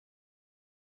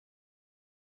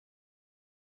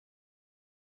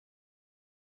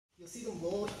you'll see them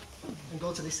load and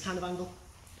go to this kind of angle.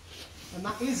 And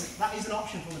that is an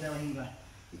option from the De La Heaver.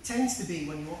 It tends to be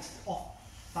when you want to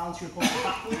balance your opponent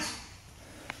backwards.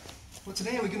 But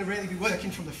today we're going to really be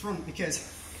working from the front, because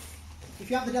if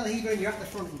you have the De La Heaver and you're at the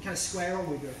front and you kind of square on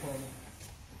with your opponent,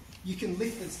 you can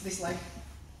lift this leg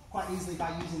quite easily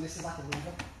by using this as like a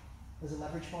lever, as a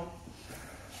leverage point.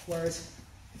 Whereas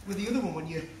with the other one, when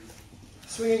you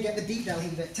swing and get the deep De La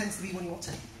Heaver, it tends to be when you want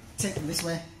to take them this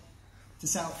way to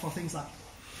set up for things like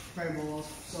variable lows.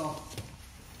 So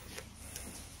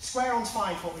square on's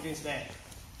fine for what we're doing today.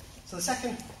 So the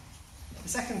second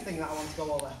thing that I want to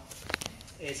go over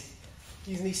is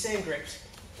using these same grips.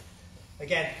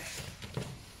 Again,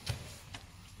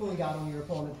 pulling guard on your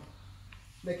opponent,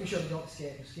 making sure they don't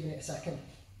escape, just giving it a second.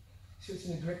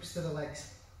 Switching the grips to the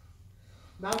legs.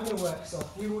 Now we're going to work, so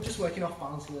we were just working off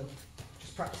balance, we were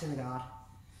just practicing the guard.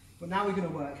 But now we're going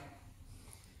to work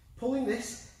pulling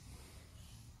this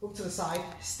up to the side,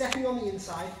 stepping on the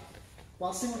inside,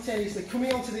 while simultaneously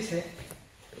coming onto this hip,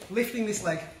 lifting this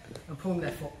leg and pulling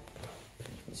their foot.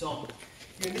 So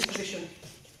you're in this position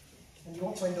and you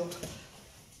want to end up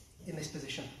in this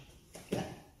position. Yeah?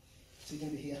 So you're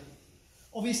going to be here.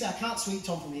 Obviously I can't sweep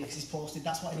Tom from here because he's posted,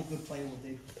 that's what any good player will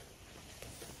do.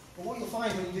 But what you'll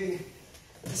find when you're doing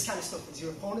this kind of stuff is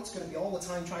your opponent's going to be all the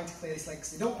time trying to clear this leg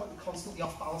because they don't want you constantly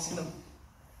off balancing them.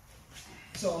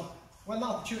 So when that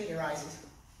opportunity arises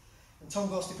and Tom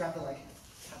goes to grab the leg,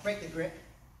 I break the grip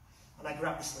and I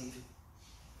grab the sleeve.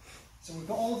 So we've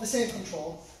got all of the same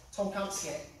control, Tom can't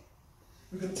escape.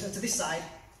 We're going to turn to this side,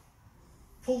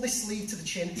 pull this sleeve to the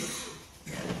chin,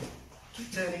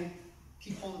 keep turning,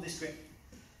 keep hold of this grip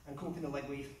and come up in the leg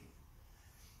weave.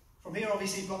 From here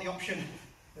obviously you've got the option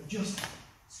of just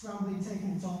scrambling,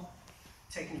 taking the top,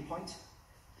 taking your point,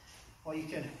 or you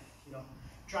can,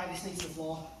 drive this knee to the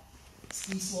floor,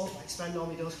 ski slope like Sven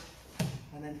normally does,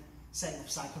 and then setting up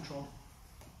side control.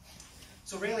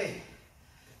 So really,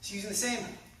 it's using the same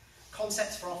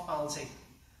concepts for off balancing,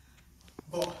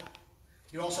 but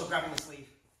you're also grabbing the sleeve.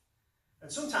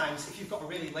 And sometimes, if you've got a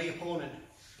really lay opponent,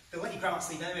 they'll let you grab that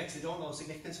sleeve anyway because they don't know the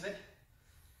significance of it.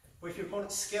 But if your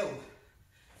opponent's skilled,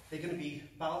 they're going to be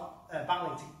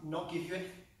battling to not give you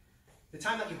it. The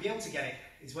time that you'll be able to get it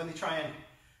is when they try and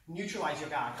neutralise your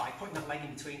guard by putting that leg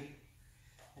in between.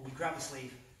 And you grab the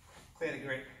sleeve, clear the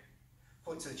grip,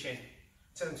 pull it to the chin,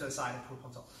 turn them to the side and pull up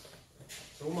on top.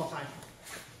 So one more time.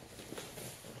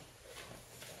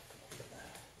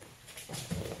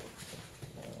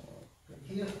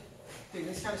 Here, doing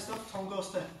this kind of stuff, Tom goes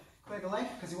to clear the leg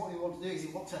because what he wants to do is he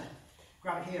wants to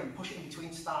grab it here and push it in between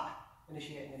to start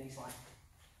initiating a knee slide.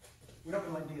 We're not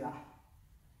going to let him do that.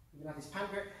 We're going to have his pan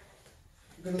grip,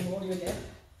 we're going to load him again,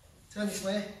 turn this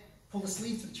way, pull the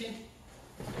sleeve to the chin,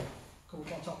 come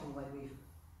up on top and leg weave.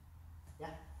 Yeah?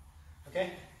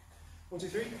 Okay? 1, 2,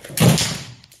 3.